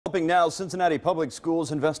Developing now, Cincinnati Public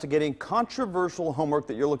Schools investigating controversial homework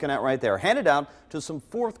that you're looking at right there, handed out to some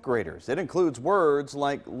fourth graders. It includes words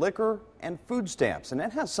like liquor and food stamps, and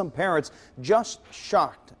it has some parents just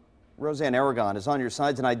shocked. Roseanne Aragon is on your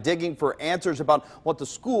side tonight digging for answers about what the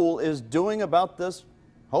school is doing about this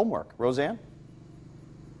homework. Roseanne?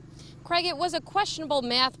 Craig, it was a questionable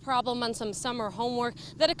math problem on some summer homework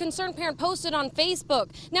that a concerned parent posted on Facebook.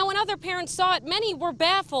 Now, when other parents saw it, many were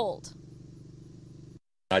baffled.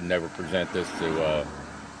 I'd never present this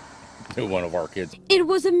to one of our kids. It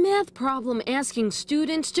was a math problem asking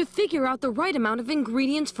students to figure out the right amount of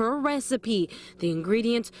ingredients for a recipe. The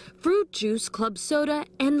ingredients: fruit juice, club soda,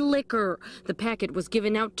 and liquor. The packet was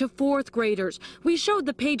given out to fourth graders. We showed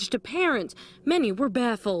the page to parents. Many were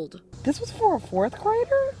baffled. This was for a fourth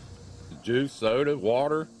grader? Juice, soda,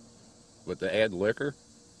 water, but to add liquor?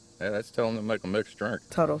 Yeah, that's telling them to make a mixed drink.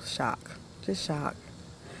 Total shock. Just shock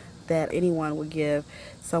that anyone would give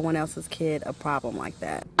someone else's kid a problem like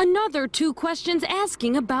that. Another two questions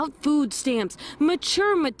asking about food stamps.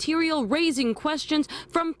 Mature material raising questions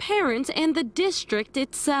from parents and the district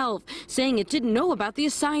itself, saying it didn't know about the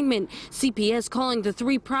assignment. CPS calling the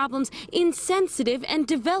three problems insensitive and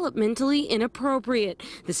developmentally inappropriate.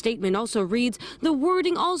 The statement also reads, the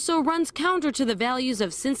wording also runs counter to the values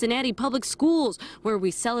of Cincinnati Public Schools, where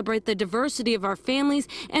we celebrate the diversity of our families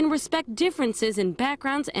and respect differences in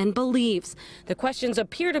backgrounds and beliefs. The questions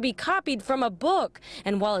appear to be copied from a book,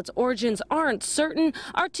 and while its origins aren't certain,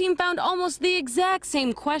 our team found almost the exact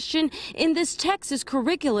same question in this Texas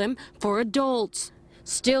curriculum for adults.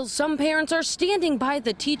 Still, some parents are standing by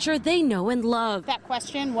the teacher they know and love. That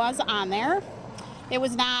question was on there. It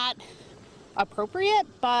was not appropriate,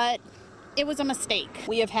 but it was a mistake.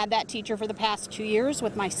 We have had that teacher for the past 2 years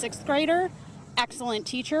with my 6th grader. Excellent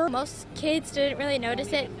teacher. Most kids didn't really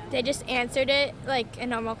notice it. They just answered it like a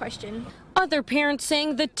normal question. Other parents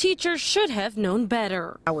saying the teacher should have known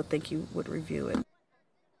better. I would think you would review it.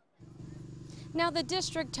 Now, the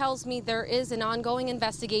district tells me there is an ongoing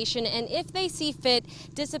investigation, and if they see fit,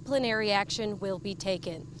 disciplinary action will be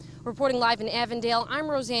taken. Reporting live in Avondale, I'm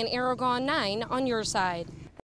Roseanne Aragon, 9 on your side.